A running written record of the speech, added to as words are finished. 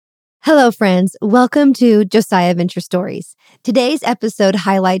Hello, friends. Welcome to Josiah Venture Stories. Today's episode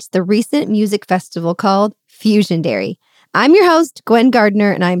highlights the recent music festival called Fusiondary. I'm your host, Gwen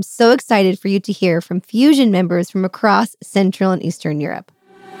Gardner, and I'm so excited for you to hear from Fusion members from across Central and Eastern Europe.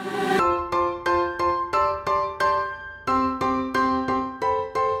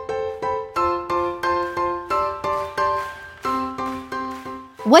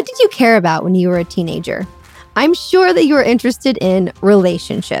 What did you care about when you were a teenager? I'm sure that you were interested in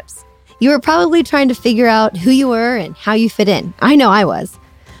relationships. You were probably trying to figure out who you were and how you fit in. I know I was.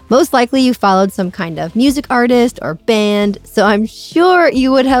 Most likely you followed some kind of music artist or band, so I'm sure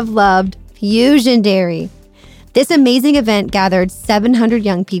you would have loved Fusiondary. This amazing event gathered 700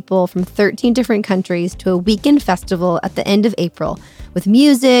 young people from 13 different countries to a weekend festival at the end of April with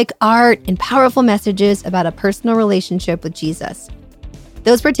music, art, and powerful messages about a personal relationship with Jesus.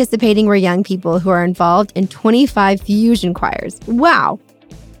 Those participating were young people who are involved in 25 fusion choirs. Wow!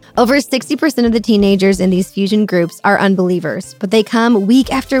 Over 60% of the teenagers in these fusion groups are unbelievers, but they come week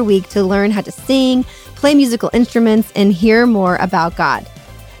after week to learn how to sing, play musical instruments, and hear more about God.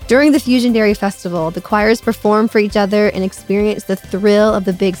 During the Fusiondary Festival, the choirs perform for each other and experience the thrill of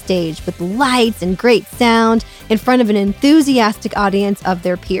the big stage with lights and great sound in front of an enthusiastic audience of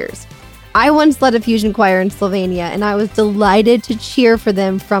their peers. I once led a fusion choir in Slovenia, and I was delighted to cheer for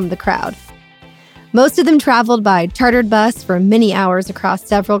them from the crowd. Most of them traveled by chartered bus for many hours across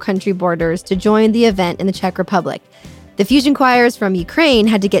several country borders to join the event in the Czech Republic. The fusion choirs from Ukraine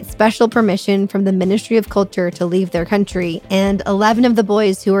had to get special permission from the Ministry of Culture to leave their country, and 11 of the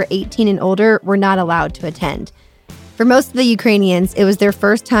boys who were 18 and older were not allowed to attend. For most of the Ukrainians, it was their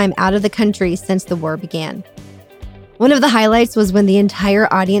first time out of the country since the war began. One of the highlights was when the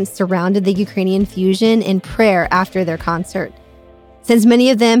entire audience surrounded the Ukrainian fusion in prayer after their concert. Since many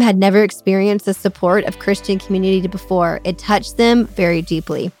of them had never experienced the support of Christian community before, it touched them very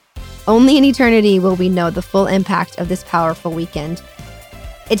deeply. Only in eternity will we know the full impact of this powerful weekend.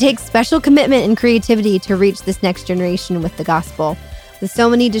 It takes special commitment and creativity to reach this next generation with the gospel. With so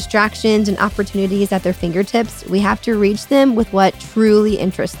many distractions and opportunities at their fingertips, we have to reach them with what truly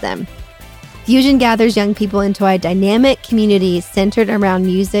interests them. Fusion gathers young people into a dynamic community centered around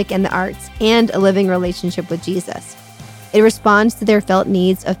music and the arts and a living relationship with Jesus. It responds to their felt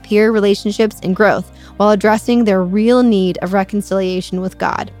needs of peer relationships and growth while addressing their real need of reconciliation with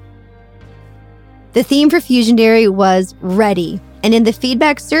God. The theme for Fusiondary was Ready, and in the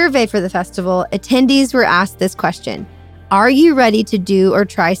feedback survey for the festival, attendees were asked this question: are you ready to do or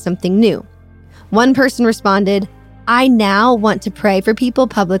try something new? One person responded, I now want to pray for people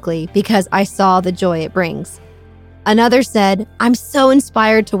publicly because I saw the joy it brings. Another said, I'm so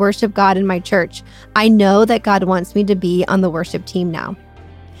inspired to worship God in my church. I know that God wants me to be on the worship team now.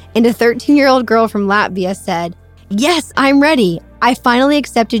 And a 13-year-old girl from Latvia said, yes, I'm ready. I finally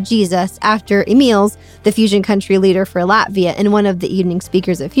accepted Jesus after Emils, the fusion country leader for Latvia and one of the evening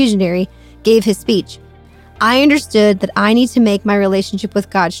speakers at Fusiondary, gave his speech. I understood that I need to make my relationship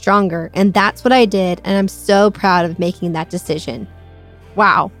with God stronger, and that's what I did, and I'm so proud of making that decision.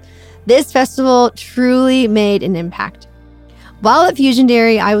 Wow. This festival truly made an impact. While at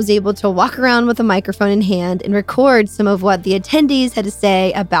Fusiondary, I was able to walk around with a microphone in hand and record some of what the attendees had to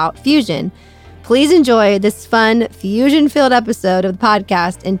say about fusion. Please enjoy this fun, fusion-filled episode of the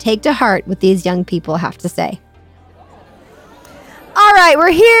podcast and take to heart what these young people have to say. All right, we're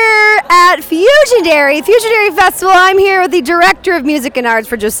here at Fusiondary Festival. I'm here with the Director of Music and Arts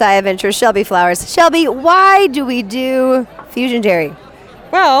for Josiah Ventures, Shelby Flowers. Shelby, why do we do Fusiondary?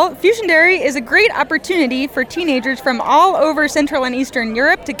 Well, Fusiondary is a great opportunity for teenagers from all over Central and Eastern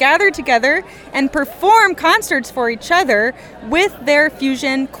Europe to gather together and perform concerts for each other with their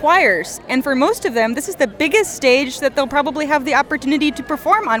fusion choirs. And for most of them, this is the biggest stage that they'll probably have the opportunity to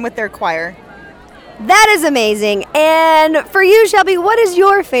perform on with their choir. That is amazing. And for you, Shelby, what is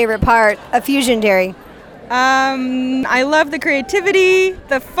your favorite part of Fusiondary? I love the creativity,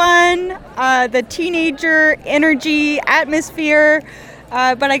 the fun, the teenager energy, atmosphere.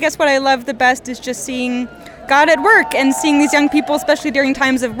 But I guess what I love the best is just seeing God at work and seeing these young people, especially during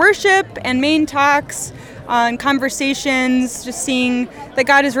times of worship and main talks and conversations, just seeing that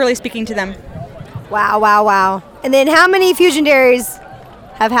God is really speaking to them. Wow. And then how many Fusiondaries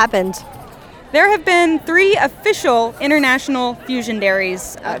have happened? There have been 3 official international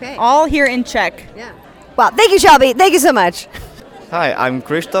Fusiondaries, all here in Czech. Yeah. Wow, thank you, Shelby. Thank you so much. Hi, I'm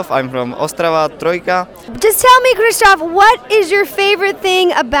Krzysztof. I'm from Ostrava, Trojka. Just tell me, Krzysztof, what is your favorite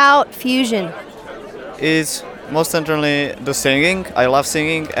thing about fusion? It's most certainly the singing. I love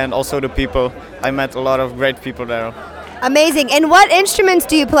singing, and also the people. I met a lot of great people there. Amazing. And what instruments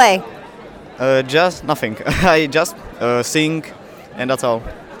do you play? Just nothing. I just sing, and that's all.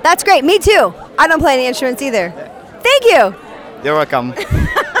 That's great. Me too. I don't play any instruments either. Thank you. You're welcome.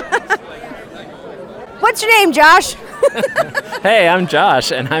 What's your name, Josh? Hey, I'm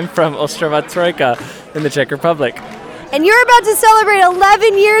Josh, and I'm from Ostrava Trojka in the Czech Republic. And you're about to celebrate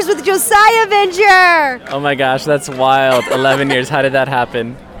 11 years with Josiah Venture. Oh my gosh, that's wild. 11 years. How did that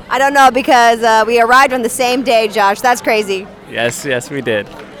happen? I don't know, because we arrived on the same day, Josh. That's crazy. Yes, we did.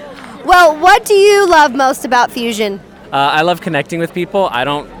 Well, what do you love most about Fusion? I love connecting with people. I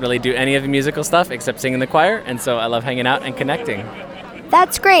don't really do any of the musical stuff except sing in the choir, and so I love hanging out and connecting.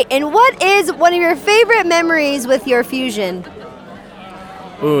 That's great. And what is one of your favorite memories with your Fusion?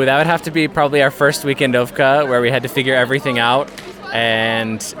 Ooh, that would have to be probably our first weekendovka, where we had to figure everything out,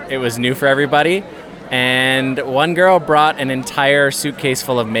 and it was new for everybody. And one girl brought an entire suitcase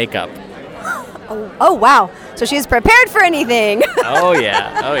full of makeup. Oh, wow. So she's prepared for anything. Oh,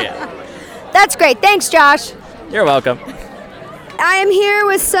 yeah. That's great. Thanks, Josh. You're welcome. I am here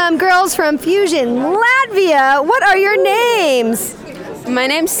with some girls from Fusion, Latvia. What are your names? My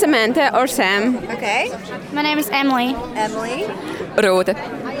name's Samantha or Sam. Okay. My name is Emily. Emily. Rode.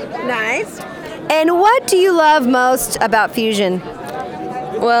 Nice. And what do you love most about Fusion?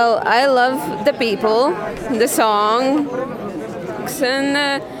 Well, I love the people, the song,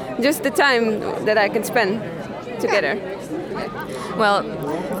 and just the time that I can spend together. Well,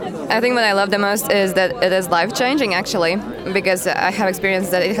 I think what I love the most is that it is life-changing, actually, because I have experienced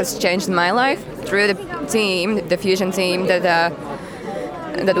that it has changed my life through the team, the Fusion team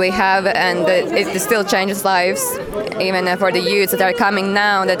that we have, and it still changes lives, even for the youths that are coming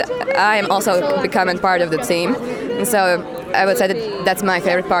now, that I am also becoming part of the team. And so I would say that that's my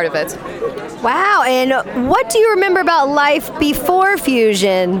favorite part of it. Wow, and what do you remember about life before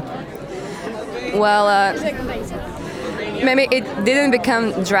Fusion? Well, maybe it didn't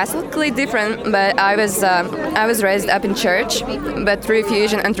become drastically different, but I was raised up in church, but through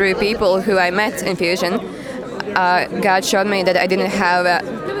Fusion and through people who I met in Fusion, God showed me that I didn't have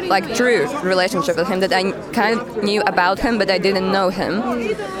a true relationship with Him, that I kind of knew about Him, but I didn't know Him.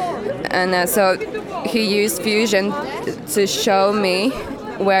 And so He used Fusion to show me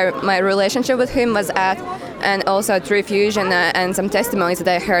where my relationship with Him was at, and also through Fusion and some testimonies that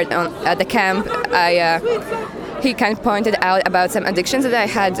I heard at the camp, He kind of pointed out about some addictions that I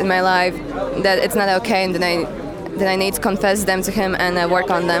had in my life, that it's not okay, and that I need to confess them to Him and work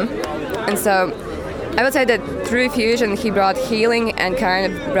on them. And so I would say that through Fusion, He brought healing and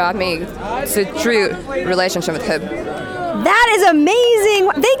kind of brought me to true relationship with Him. That is amazing.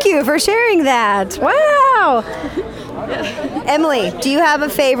 Thank you for sharing that. Wow. Emily, do you have a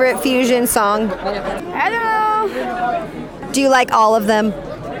favorite Fusion song? I don't know. Do you like all of them?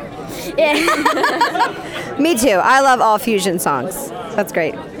 Yeah. Me too. I love all Fusion songs. That's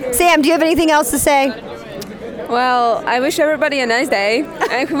great. Sam, do you have anything else to say? Well, I wish everybody a nice day,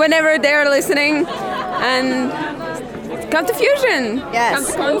 whenever they're listening, and come to Fusion. Yes. Come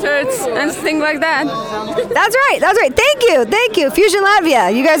to concerts and things like that. That's right. Thank you. Fusion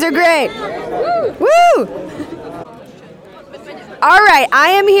Latvia, you guys are great. Woo! All right, I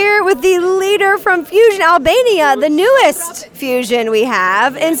am here with the leader from Fusion Albania, the newest Fusion we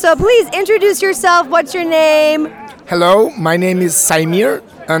have. And so please introduce yourself. What's your name? Hello, my name is Saimir,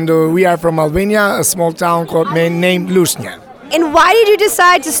 and we are from Albania, a small town named Lushnja. And why did you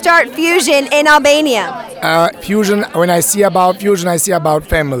decide to start Fusion in Albania? Fusion, when I see about Fusion, I see about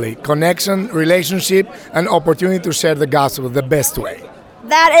family, connection, relationship, and opportunity to share the gospel the best way.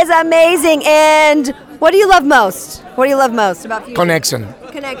 That is amazing. And what do you love most? What do you love most about Fusion?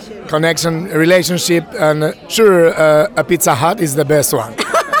 Connection, relationship, and sure, a Pizza Hut is the best one.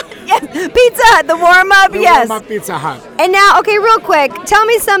 Yes, Pizza Hut, the warm-up, yes. Warm-up Pizza Hut. And now, okay, real quick, tell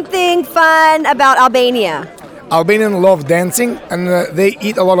me something fun about Albania. Albanians love dancing, and they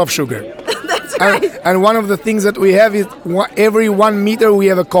eat a lot of sugar. That's right. And one of the things that we have is every 1 meter we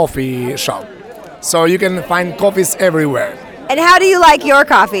have a coffee shop. So you can find coffees everywhere. And how do you like your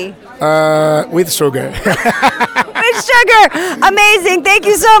coffee? With sugar. With sugar! Amazing, thank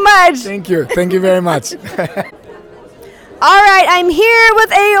you so much. Thank you very much. All right, I'm here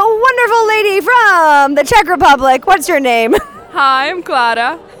with a wonderful lady from the Czech Republic. What's your name? Hi, I'm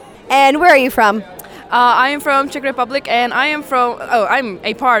Clara. And where are you from? I am from Czech Republic, and I'm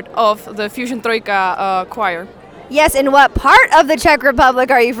a part of the Fusion Trojka choir. Yes, and what part of the Czech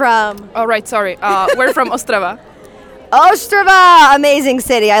Republic are you from? Oh, right, sorry. We're from Ostrava. Ostrava, amazing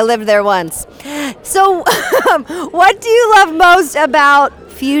city. I lived there once. So, what do you love most about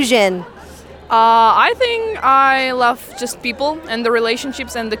Fusion? I think I love just people and the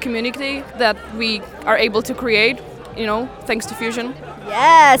relationships and the community that we are able to create, thanks to Fusion.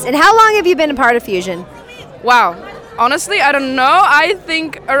 Yes, and how long have you been a part of Fusion? Wow. Honestly, I don't know. I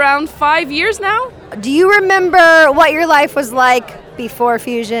think around 5 years now. Do you remember what your life was like before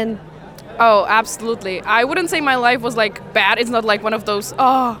Fusion? Oh, absolutely. I wouldn't say my life was like bad. It's not like one of those,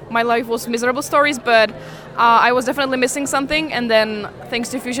 oh, my life was miserable stories, but I was definitely missing something. And then thanks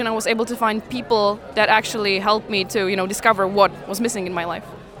to Fusion, I was able to find people that actually helped me to, discover what was missing in my life.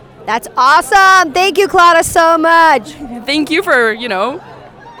 That's awesome. Thank you, Clara, so much. Thank you for,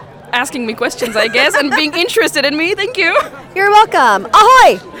 asking me questions, I guess, and being interested in me. Thank you. You're welcome.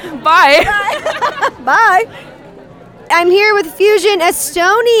 Ahoy! Bye. Bye. I'm here with Fusion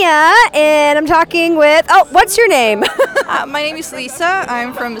Estonia, and I'm talking with, what's your name? My name is Lisa.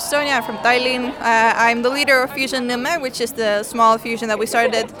 I'm from Estonia. I'm from Tallinn. I'm the leader of Fusion Nõmme, which is the small fusion that we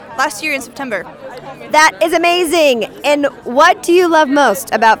started last year in September. That is amazing. And what do you love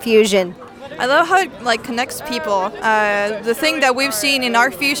most about Fusion? I love how it connects people. The thing that we've seen in our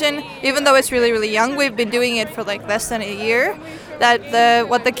fusion, even though it's really, really young, we've been doing it for less than a year.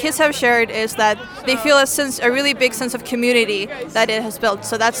 What the kids have shared is that they feel a really big sense of community that it has built.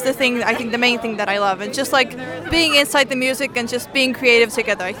 So that's the thing, I think the main thing that I love. And just being inside the music and just being creative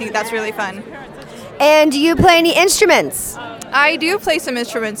together, I think that's really fun. And do you play any instruments? I do play some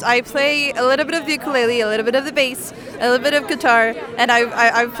instruments. I play a little bit of the ukulele, a little bit of the bass, a little bit of guitar, and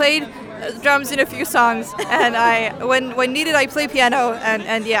I've played drums in a few songs, and when needed I play piano,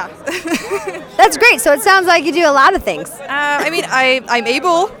 and yeah. That's great. So it sounds like you do a lot of things. I'm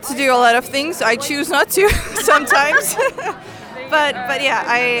able to do a lot of things. I choose not to sometimes, but yeah,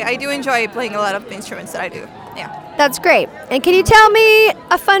 I do enjoy playing a lot of the instruments that I do. Yeah. That's great. And can you tell me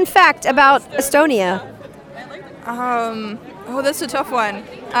a fun fact about Estonia? That's a tough one.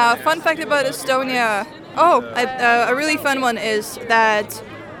 Fun fact about Estonia. A really fun one is that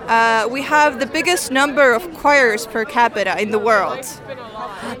we have the biggest number of choirs per capita in the world.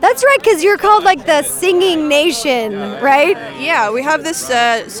 That's right, because you're called the singing nation, right? Yeah, we have this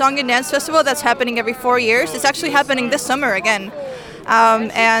song and dance festival that's happening every 4 years. It's actually happening this summer again.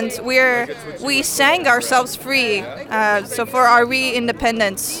 And we sang ourselves free. So for our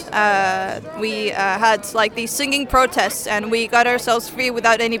re-independence, we had these singing protests, and we got ourselves free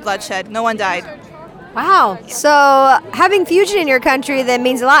without any bloodshed. No one died. Wow. So having Fusion in your country then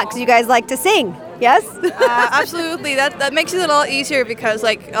means a lot because you guys like to sing, yes? Absolutely. That makes it a lot easier because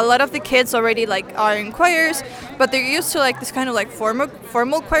a lot of the kids already are in choirs, but they're used to this kind of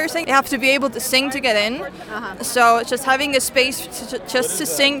formal choir sing. They have to be able to sing to get in. So just having a space just to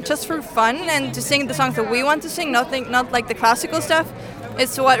sing just for fun and to sing the songs that we want to sing, not the classical stuff,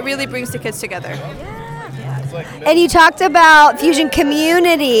 it's what really brings the kids together. And you talked about Fusion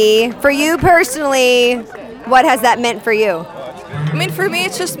community. For you personally, what has that meant for you? For me,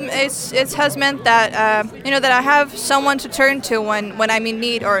 it has meant that that I have someone to turn to when I'm in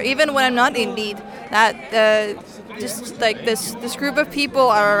need, or even when I'm not in need. That this group of people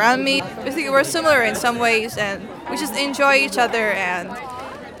are around me. I think we're similar in some ways, and we just enjoy each other. And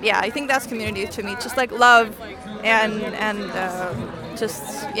yeah, I think that's community to me. Just love and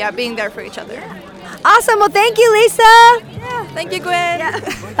being there for each other. Awesome. Well, thank you, Lisa. Yeah, thank you, Gwen. Yeah.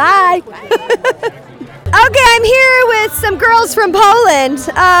 Bye. Okay, I'm here with some girls from Poland.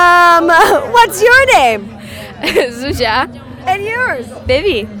 What's your name? Zuzia. And yours?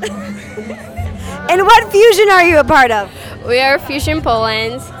 Baby. And what fusion are you a part of? We are Fusion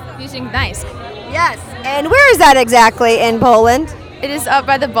Poland. Fusion Gdańsk. Yes. And where is that exactly in Poland? It is up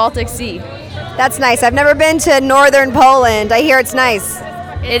by the Baltic Sea. That's nice. I've never been to northern Poland. I hear it's nice.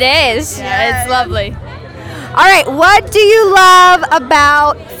 It is. Yeah, it's lovely. All right, what do you love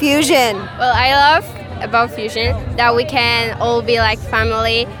about Fusion? Well, I love about Fusion that we can all be like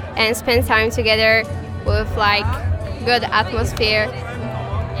family and spend time together with good atmosphere.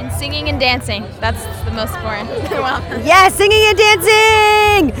 And singing and dancing. That's the most important. Yeah, singing and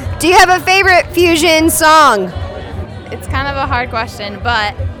dancing! Do you have a favorite Fusion song? It's kind of a hard question,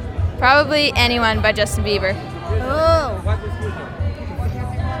 but probably Anyone by Justin Bieber. Oh.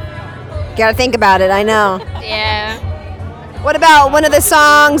 Gotta think about it, I know. Yeah. What about one of the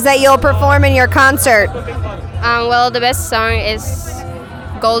songs that you'll perform in your concert? Well, the best song is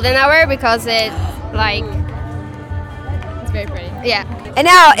Golden Hour because it's very pretty. Yeah. And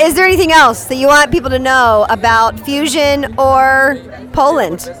now, is there anything else that you want people to know about Fusion or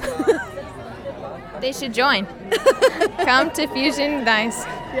Poland? They should join. Come to Fusion Gdańsk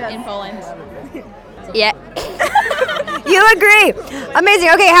in Poland. Yeah. You agree. Amazing.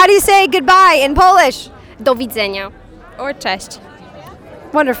 Okay, how do you say goodbye in Polish? Do widzenia. Or cześć.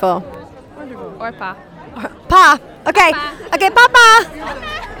 Wonderful. Or pa. Pa. Okay. Pa. Okay, papa.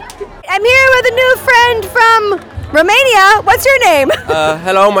 I'm here with a new friend from Romania. What's your name?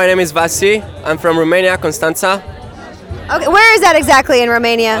 Hello, my name is Vasi. I'm from Romania, Constanța.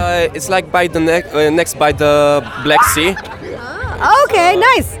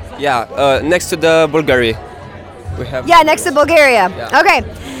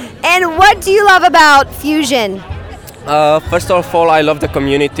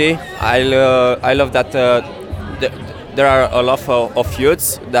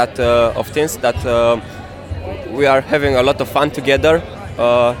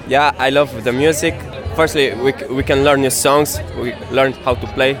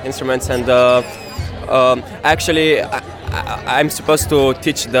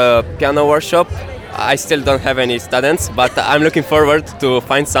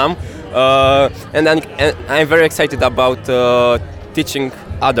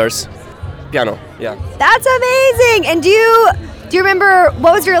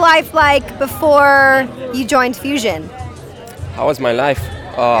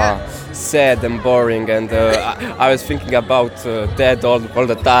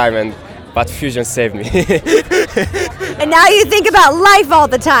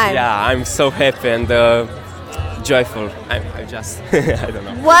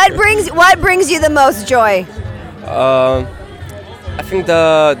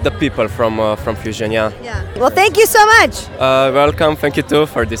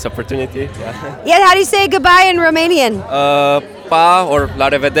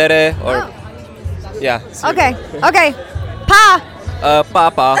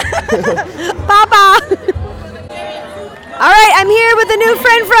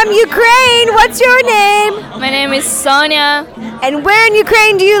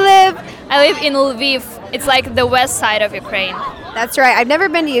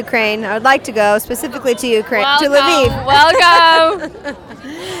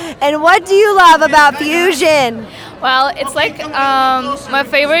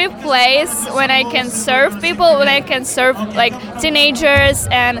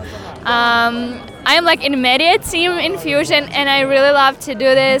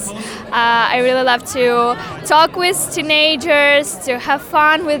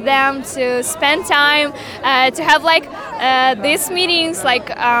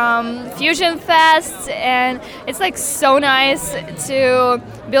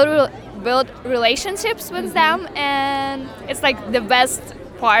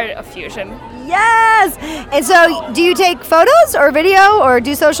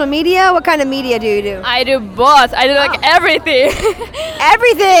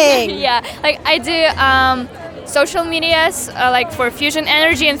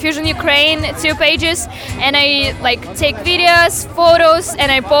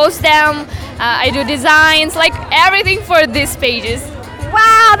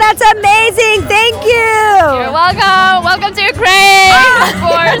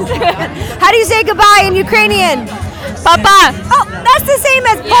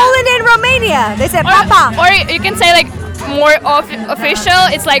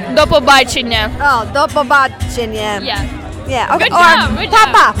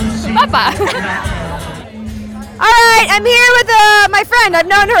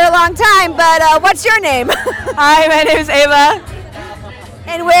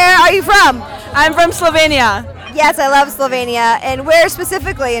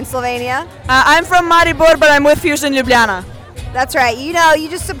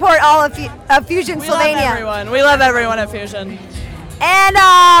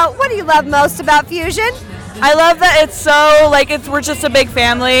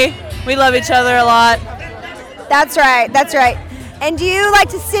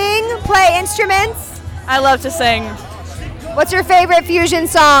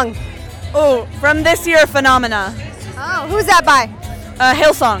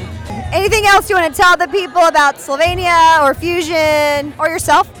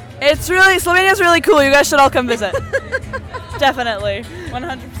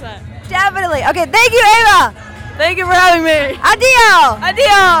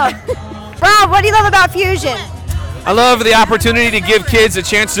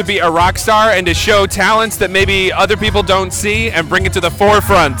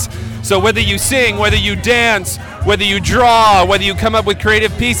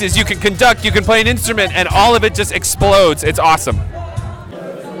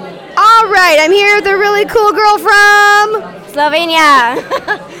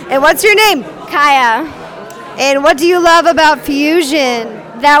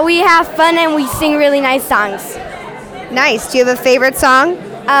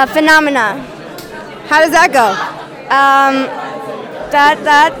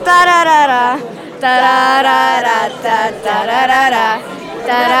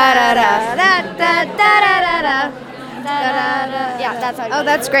 Yeah, that's how. Oh,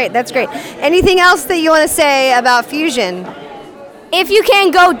 that's great. That's great. Anything else that you want to say about Fusion? If you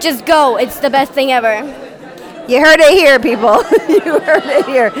can't go, just go. It's the best thing ever. You heard it here, people. You heard it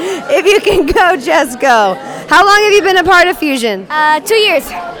here. If you can go, just go. How long have you been a part of Fusion? 2 years.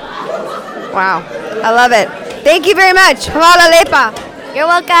 Wow. I love it. Thank you very much. Hvala lepa. You're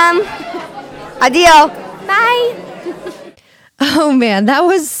welcome. Adio. Bye. Oh man, that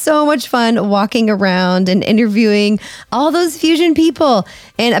was so much fun walking around and interviewing all those Fusion people.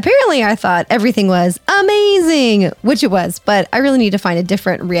 And apparently I thought everything was amazing, which it was, but I really need to find a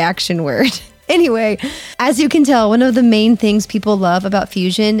different reaction word. Anyway, as you can tell, one of the main things people love about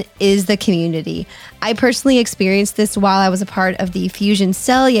Fusion is the community. I personally experienced this while I was a part of the Fusion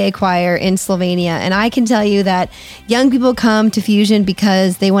Celje choir in Slovenia, and I can tell you that young people come to Fusion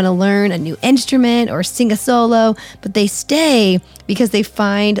because they want to learn a new instrument or sing a solo, but they stay because they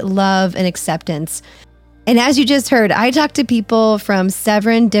find love and acceptance. And as you just heard, I talked to people from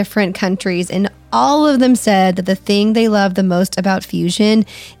 7 different countries, and all of them said that the thing they love the most about Fusion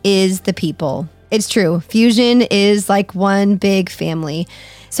is the people. It's true. Fusion is like one big family.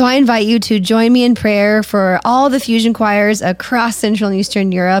 So I invite you to join me in prayer for all the Fusion choirs across Central and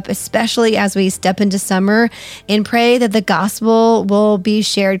Eastern Europe, especially as we step into summer, and pray that the gospel will be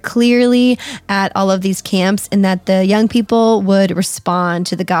shared clearly at all of these camps and that the young people would respond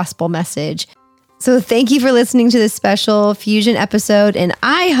to the gospel message. So thank you for listening to this special Fusion episode, and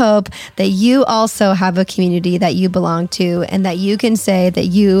I hope that you also have a community that you belong to and that you can say that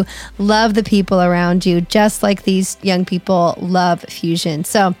you love the people around you just like these young people love Fusion.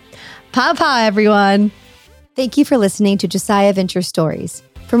 So, pa everyone. Thank you for listening to Josiah Venture Stories.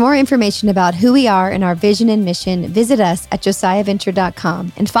 For more information about who we are and our vision and mission, visit us at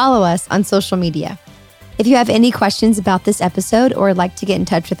josiahventure.com and follow us on social media. If you have any questions about this episode or would like to get in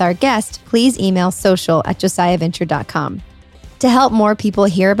touch with our guest, please email social@josiahventure.com. To help more people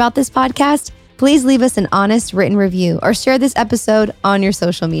hear about this podcast, please leave us an honest written review or share this episode on your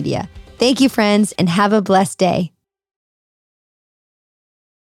social media. Thank you, friends, and have a blessed day.